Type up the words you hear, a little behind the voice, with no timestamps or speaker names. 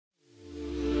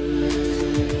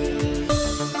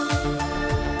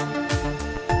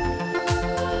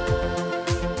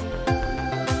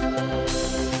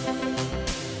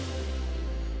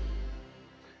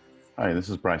Hi, this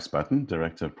is Bryce Button,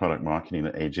 Director of Product Marketing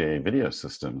at AJA Video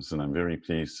Systems, and I'm very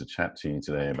pleased to chat to you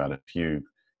today about a few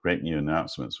great new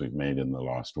announcements we've made in the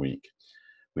last week.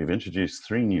 We've introduced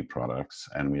 3 new products,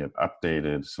 and we have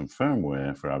updated some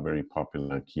firmware for our very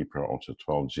popular Keypro Ultra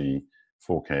 12G,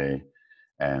 4K,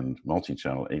 and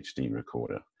multi-channel HD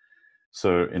recorder.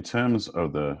 So in terms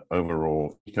of the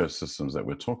overall ecosystems that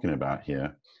we're talking about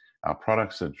here, our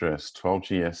products address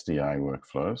 12G-SDI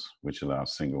workflows, which allow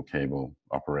single cable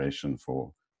operation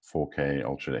for 4K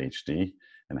Ultra HD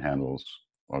and handles,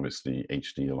 obviously,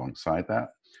 HD alongside that.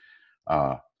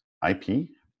 IP,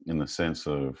 in the sense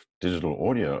of digital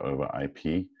audio over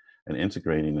IP and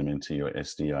integrating them into your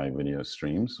SDI video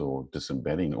streams or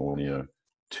disembedding audio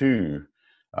to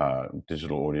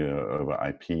digital audio over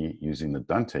IP using the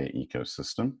DANTE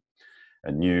ecosystem.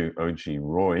 A new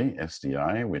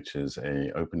OG-ROI-SDI, which is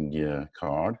a openGear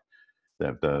card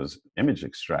that does image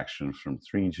extraction from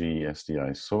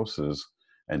 3G-SDI sources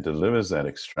and delivers that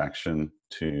extraction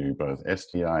to both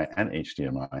SDI and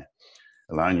HDMI,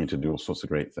 allowing you to do all sorts of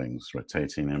great things,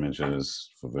 rotating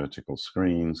images for vertical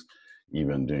screens,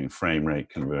 even doing frame rate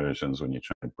conversions when you're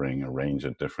trying to bring a range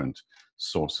of different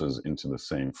sources into the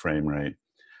same frame rate.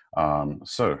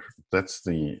 So that's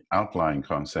the outline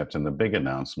concept, and the big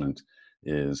announcement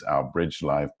is our Bridge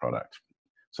Live product.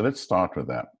 So let's start with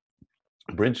that.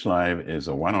 Bridge Live is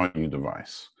a one-on-you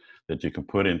device that you can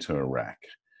put into a rack.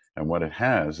 And what it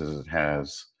has is it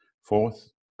has 4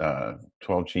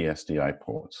 12G-SDI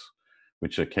ports,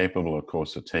 which are capable, of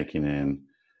course, of taking in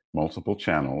multiple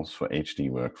channels for HD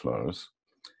workflows,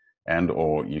 and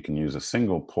or you can use a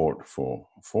single port for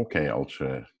 4K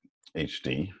Ultra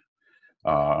HD,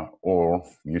 or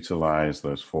utilize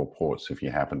those 4 ports if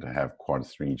you happen to have quad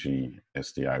 3G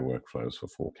SDI workflows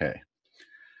for 4K.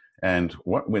 And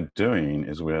what we're doing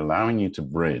is we're allowing you to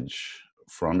bridge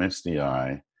from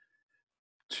SDI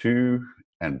to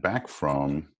and back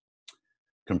from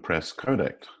compressed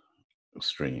codec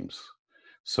streams.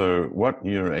 So what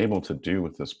you're able to do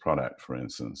with this product, for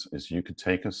instance, is you could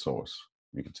take a source,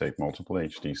 you could take multiple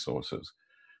HD sources,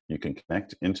 you can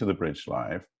connect into the Bridge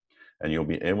Live, and you'll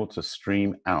be able to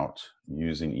stream out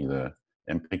using either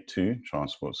MPEG-2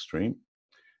 transport stream,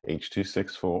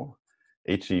 H.264,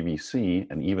 HEVC,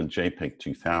 and even JPEG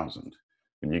 2000.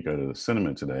 When you go to the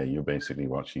cinema today, you're basically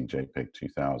watching JPEG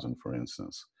 2000, for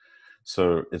instance.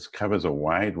 So it covers a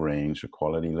wide range of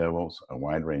quality levels, a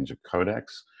wide range of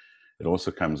codecs. It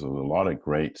also comes with a lot of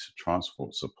great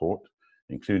transport support,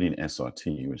 including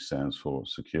SRT, which stands for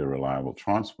Secure Reliable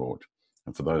Transport.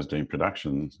 And for those doing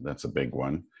production, that's a big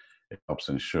one. It helps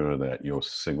ensure that your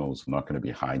signals are not going to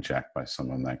be hijacked by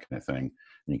someone, that kind of thing.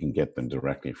 You can get them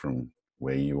directly from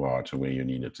where you are to where you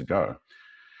need it to go.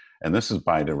 And this is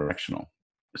bidirectional.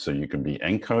 So you can be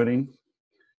encoding,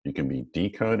 you can be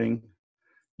decoding,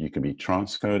 you can be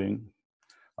transcoding,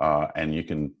 and you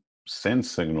can send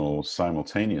signals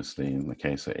simultaneously, in the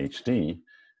case of HD,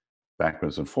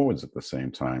 backwards and forwards at the same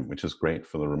time, which is great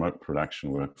for the remote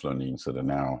production workflow needs that are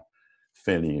now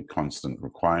fairly constant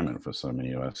requirement for so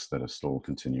many of us that are still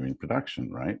continuing production,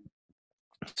 right?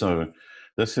 So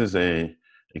this is a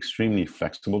extremely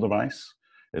flexible device.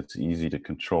 It's easy to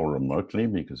control remotely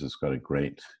because it's got a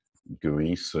great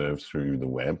GUI served through the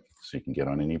web, so you can get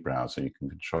on any browser, you can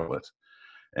control it.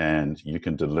 And you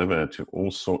can deliver to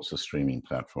all sorts of streaming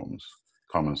platforms,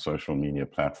 common social media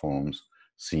platforms,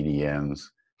 CDNs,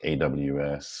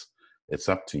 AWS. It's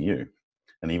up to you.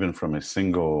 And even from a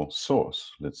single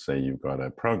source, let's say you've got a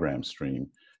program stream,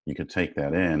 you could take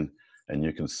that in and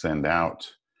you can send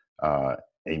out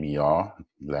ABR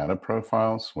ladder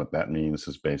profiles. What that means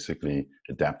is basically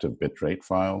adaptive bitrate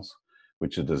files,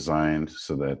 which are designed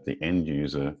so that the end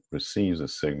user receives a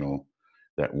signal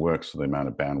that works for the amount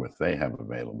of bandwidth they have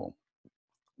available.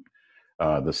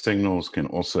 The signals can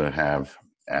also have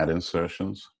ad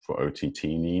insertions for OTT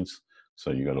needs. So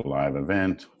you got a live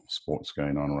event, sports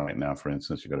going on right now, for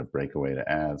instance, you've got a breakaway to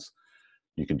ads.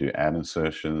 You can do ad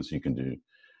insertions, you can do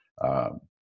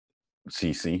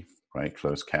CC, right,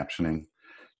 closed captioning.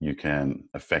 You can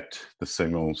affect the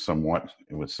signal somewhat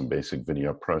with some basic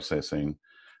video processing.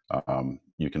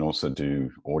 You can also do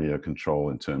audio control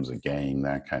in terms of gain,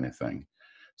 that kind of thing.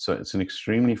 So it's an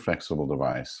extremely flexible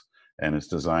device, and it's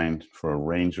designed for a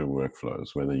range of workflows,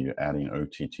 whether you're adding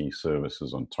OTT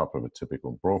services on top of a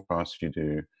typical broadcast you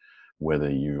do, whether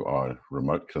you are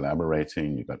remote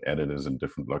collaborating, you've got editors in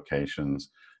different locations,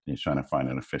 and you're trying to find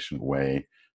an efficient way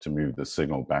to move the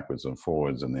signal backwards and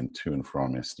forwards and then to and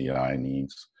from SDI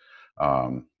needs,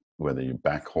 whether you're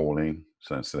backhauling,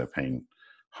 so instead of paying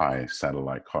high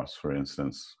satellite costs, for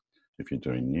instance, if you're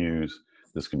doing news,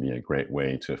 this can be a great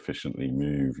way to efficiently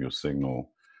move your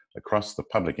signal across the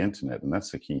public internet, and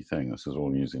that's the key thing. This is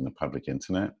all using the public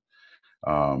internet,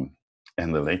 and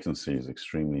the latency is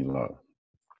extremely low.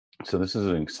 So this is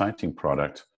an exciting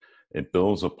product. It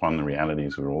builds upon the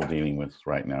realities we're all dealing with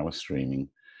right now with streaming,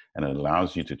 and it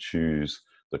allows you to choose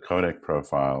the codec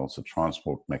profiles, the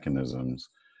transport mechanisms,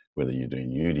 whether you're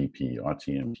doing UDP,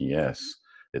 RTMPS,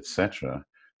 etc.,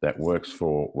 that works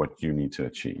for what you need to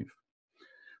achieve.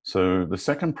 So the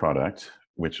second product,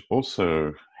 which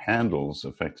also handles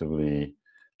effectively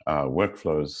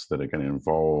workflows that are going to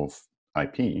involve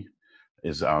IP,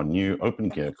 is our new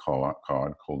openGear card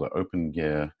called the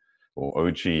openGear or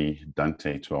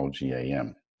OG-DANTE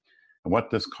 12G-AM. And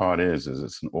what this card is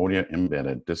it's an audio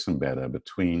embedder, disembedder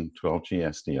between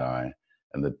 12G-SDI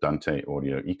and the DANTE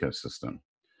audio ecosystem.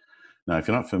 Now, if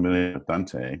you're not familiar with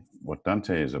DANTE, what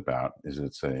DANTE is about is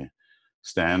it's a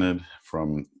standard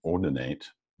from Ordinate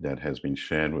that has been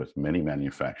shared with many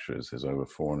manufacturers. There's over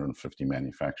 450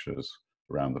 manufacturers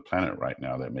around the planet right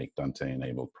now that make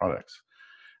DANTE-enabled products.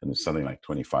 And there's something like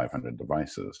 2,500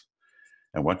 devices.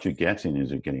 And what you're getting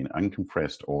is you're getting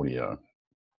uncompressed audio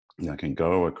that can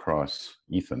go across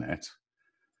Ethernet,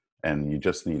 and you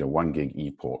just need a 1 gig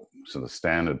E port. So the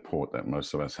standard port that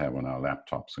most of us have on our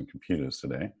laptops and computers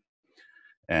today.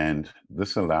 And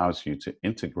this allows you to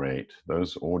integrate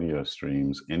those audio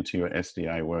streams into your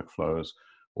SDI workflows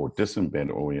or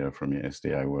disembed audio from your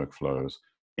SDI workflows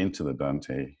into the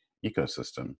DANTE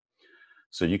ecosystem.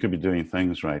 So you could be doing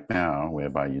things right now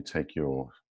whereby you take your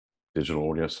digital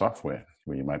audio software,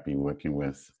 where you might be working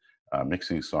with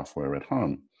mixing software at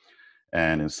home,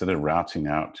 and instead of routing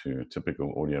out to a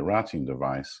typical audio routing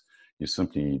device, you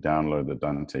simply download the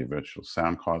DANTE virtual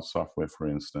sound card software, for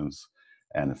instance,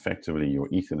 and effectively your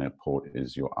Ethernet port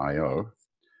is your I/O,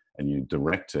 and you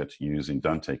direct it using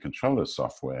DANTE controller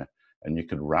software, and you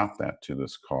could route that to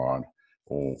this card,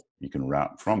 or you can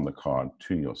route from the card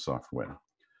to your software.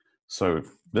 So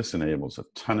this enables a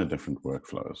ton of different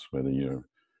workflows, whether you're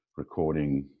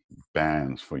recording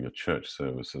bands for your church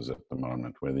services at the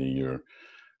moment, whether you're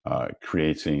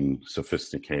creating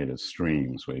sophisticated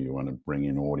streams where you want to bring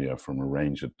in audio from a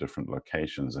range of different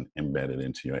locations and embed it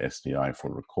into your SDI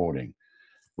for recording,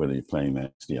 whether you're playing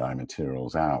the SDI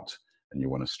materials out and you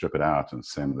want to strip it out and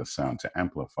send the sound to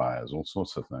amplifiers, all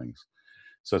sorts of things.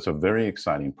 So it's a very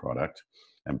exciting product,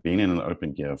 and being in an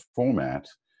openGear format,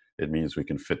 it means we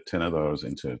can fit 10 of those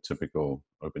into a typical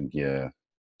openGear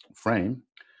frame.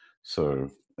 So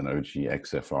an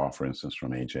OG-XFR, for instance,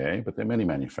 from AJA, but there are many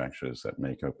manufacturers that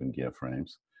make openGear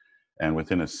frames. And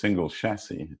within a single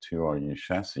chassis, a 2RU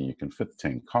chassis, you can fit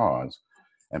 10 cards.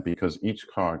 And because each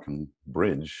card can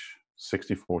bridge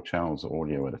 64 channels of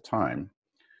audio at a time,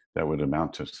 that would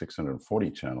amount to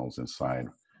 640 channels inside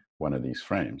one of these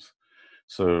frames.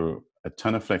 So a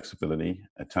ton of flexibility,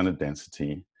 a ton of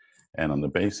density. And on the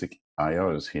basic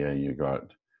IOs here, you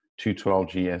got two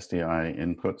 12G-SDI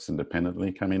inputs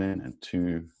independently coming in and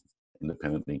two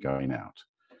independently going out.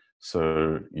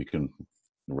 So you can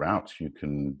route, you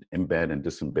can embed and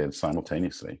disembed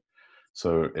simultaneously.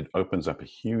 So it opens up a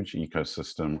huge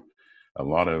ecosystem. A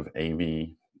lot of AV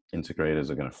integrators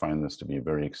are going to find this to be a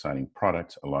very exciting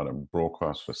product. A lot of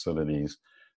broadcast facilities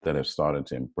that have started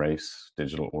to embrace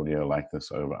digital audio like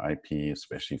this over IP,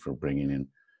 especially for bringing in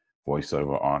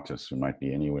voiceover artists who might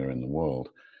be anywhere in the world,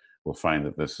 will find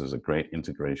that this is a great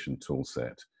integration tool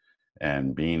set.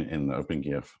 And being in the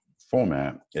openGear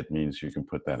format, it means you can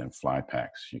put that in fly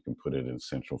packs, you can put it in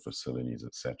central facilities,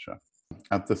 etc.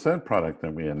 The third product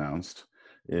that we announced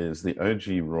is the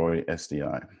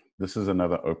OG-ROI-SDI. This is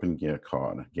another openGear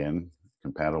card, again,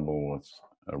 compatible with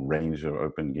a range of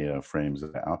openGear frames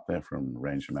that are out there from a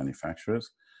range of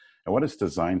manufacturers. And what it's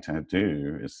designed to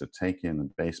do is to take in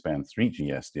the baseband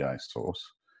 3G SDI source,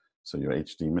 so your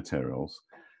HD materials,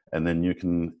 and then you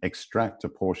can extract a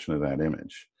portion of that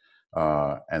image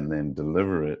and then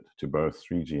deliver it to both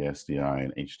 3G SDI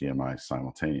and HDMI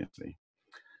simultaneously.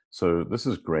 So this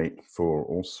is great for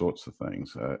all sorts of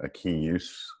things. A key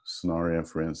use scenario,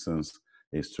 for instance,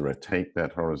 is to rotate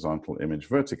that horizontal image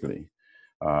vertically.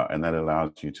 And that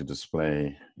allows you to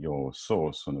display your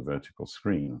source on a vertical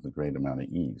screen with a great amount of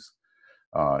ease.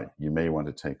 You may want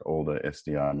to take older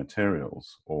SDI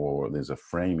materials, or there's a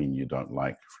framing you don't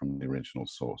like from the original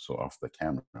source or off the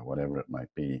camera, whatever it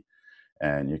might be,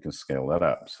 and you can scale that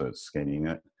up. So it's scaling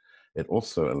it. It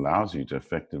also allows you to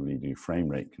effectively do frame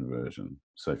rate conversion.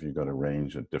 So if you've got a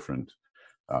range of different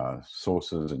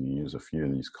sources and you use a few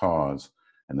of these cards,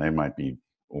 and they might be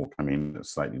all coming at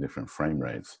slightly different frame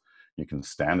rates, you can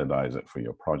standardize it for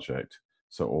your project.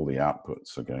 So all the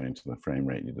outputs are going to the frame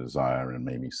rate you desire, and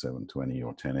maybe 720 or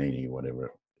 1080,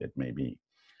 whatever it may be.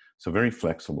 So very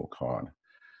flexible card.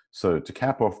 So to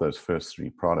cap off those first three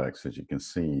products, as you can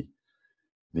see,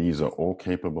 these are all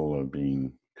capable of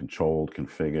being controlled,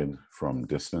 configured from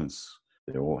distance.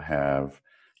 They all have,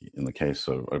 in the case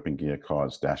of openGear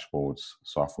cards, dashboards,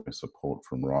 software support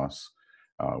from ROS,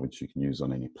 which you can use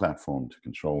on any platform to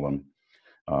control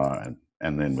them.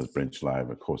 And then with Bridge Live,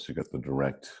 of course, you got the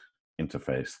direct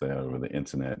interface there over the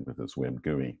internet with this web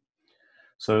GUI.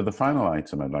 So the final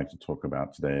item I'd like to talk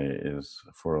about today is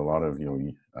for a lot of your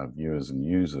viewers and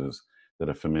users that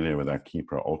are familiar with our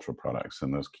KeyPro Ultra products.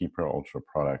 And those KeyPro Ultra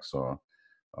products are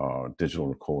digital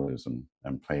recorders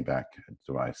and playback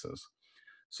devices.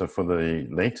 So for the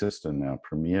latest and our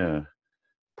premier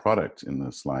product in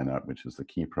this lineup, which is the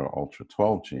KeyPro Ultra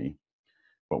 12G,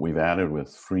 what we've added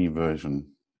with free version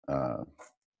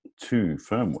 2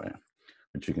 firmware,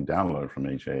 which you can download from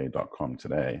AJA.com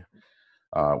today,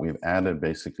 we've added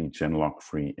basically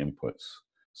Genlock-free inputs.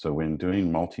 So when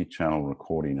doing multi-channel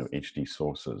recording of HD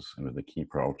sources, and with the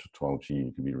KeyPro Ultra 12G,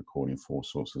 you can be recording 4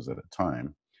 sources at a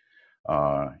time,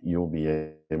 you'll be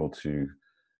able to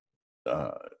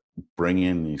bring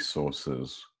in these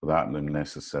sources without them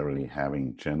necessarily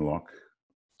having Genlock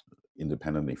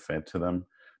independently fed to them,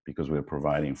 because we're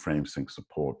providing frame sync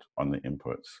support on the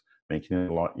inputs, making it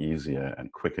a lot easier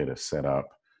and quicker to set up,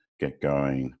 get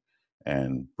going,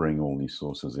 and bring all these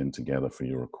sources in together for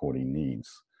your recording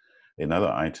needs. Another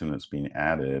item that's been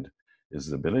added is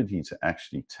the ability to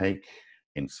actually take,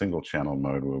 in single channel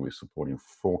mode where we're supporting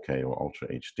 4K or Ultra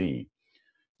HD,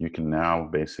 you can now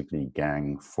basically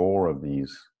gang 4 of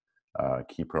these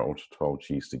KeyPro Ultra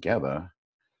 12Gs together,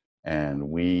 and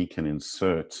we can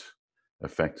insert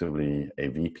effectively a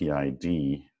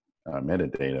VPID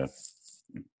metadata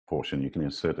portion. You can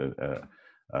insert a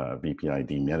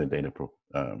VPID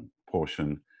metadata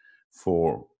portion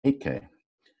for 8K.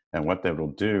 And what that will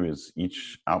do is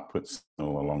each output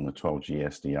signal along the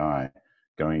 12G-SDI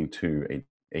going to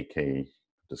a 8K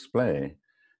display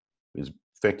is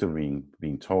effectively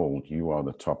being told, you are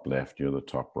the top left, you're the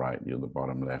top right, you're the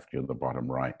bottom left, you're the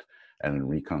bottom right, and it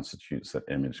reconstitutes that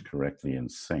image correctly in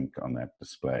sync on that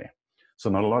display. So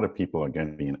not a lot of people are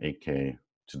going to be in 8K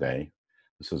today.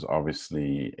 This is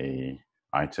obviously a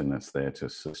item that's there to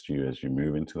assist you as you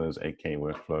move into those 8K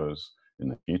workflows in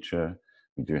the future.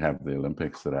 We do have the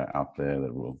Olympics that are out there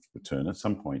that will return at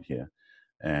some point here.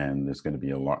 And there's going to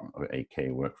be a lot of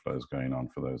 8K workflows going on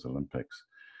for those Olympics.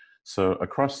 So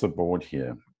across the board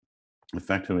here,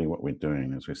 effectively what we're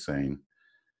doing is we're saying,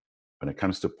 when it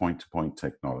comes to point-to-point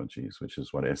technologies, which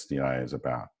is what SDI is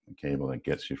about, a cable that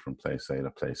gets you from place A to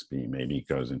place B, maybe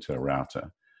goes into a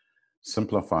router,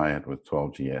 simplify it with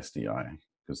 12G-SDI,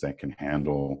 because that can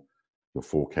handle your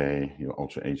 4K, your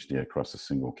Ultra HD across a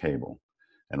single cable.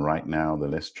 And right now, the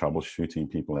less troubleshooting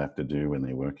people have to do when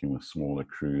they're working with smaller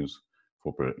crews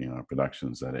for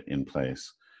productions that are in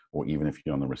place, or even if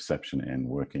you're on the reception end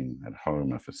working at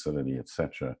home, a facility,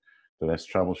 etc., the less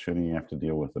troubleshooting you have to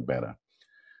deal with, the better.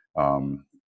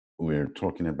 We're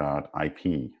talking about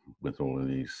IP with all of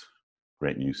these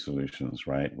great new solutions,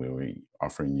 right? Where we're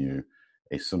offering you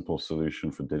a simple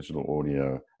solution for digital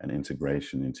audio and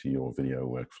integration into your video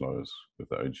workflows with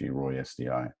the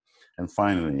OG-ROI-SDI. And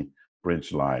finally,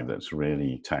 Bridge Live, that's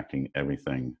really tackling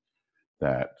everything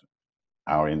that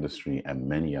our industry and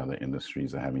many other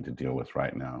industries are having to deal with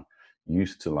right now,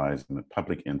 utilizing the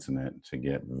public internet to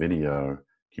get video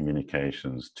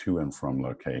communications to and from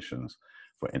locations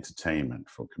for entertainment,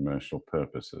 for commercial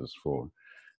purposes, for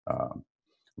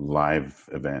live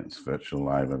events, virtual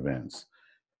live events.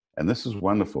 And this is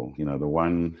wonderful. You know, the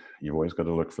one, you've always got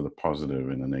to look for the positive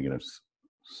in the negative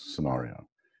scenario.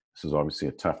 This is obviously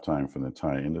a tough time for the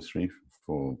entire industry,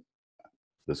 for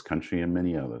this country and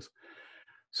many others.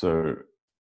 So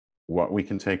what we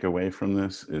can take away from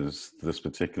this is this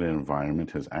particular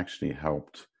environment has actually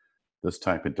helped this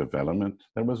type of development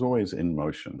that was always in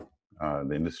motion.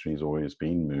 The industry has always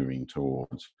been moving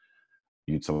towards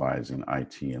utilizing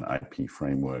IT and IP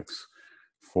frameworks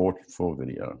for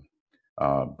video.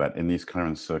 But in these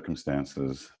current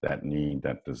circumstances, that need,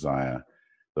 that desire,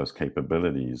 those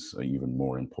capabilities are even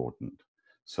more important.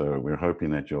 So we're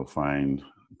hoping that you'll find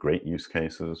great use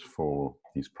cases for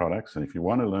these products. And if you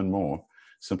want to learn more,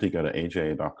 simply go to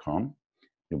AJA.com.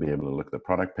 You'll be able to look at the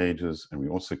product pages, and we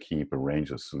also keep a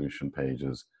range of solution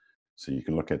pages. So you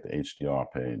can look at the HDR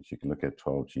page, you can look at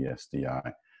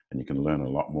 12G-SDI, and you can learn a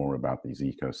lot more about these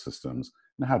ecosystems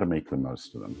and how to make the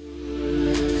most of them.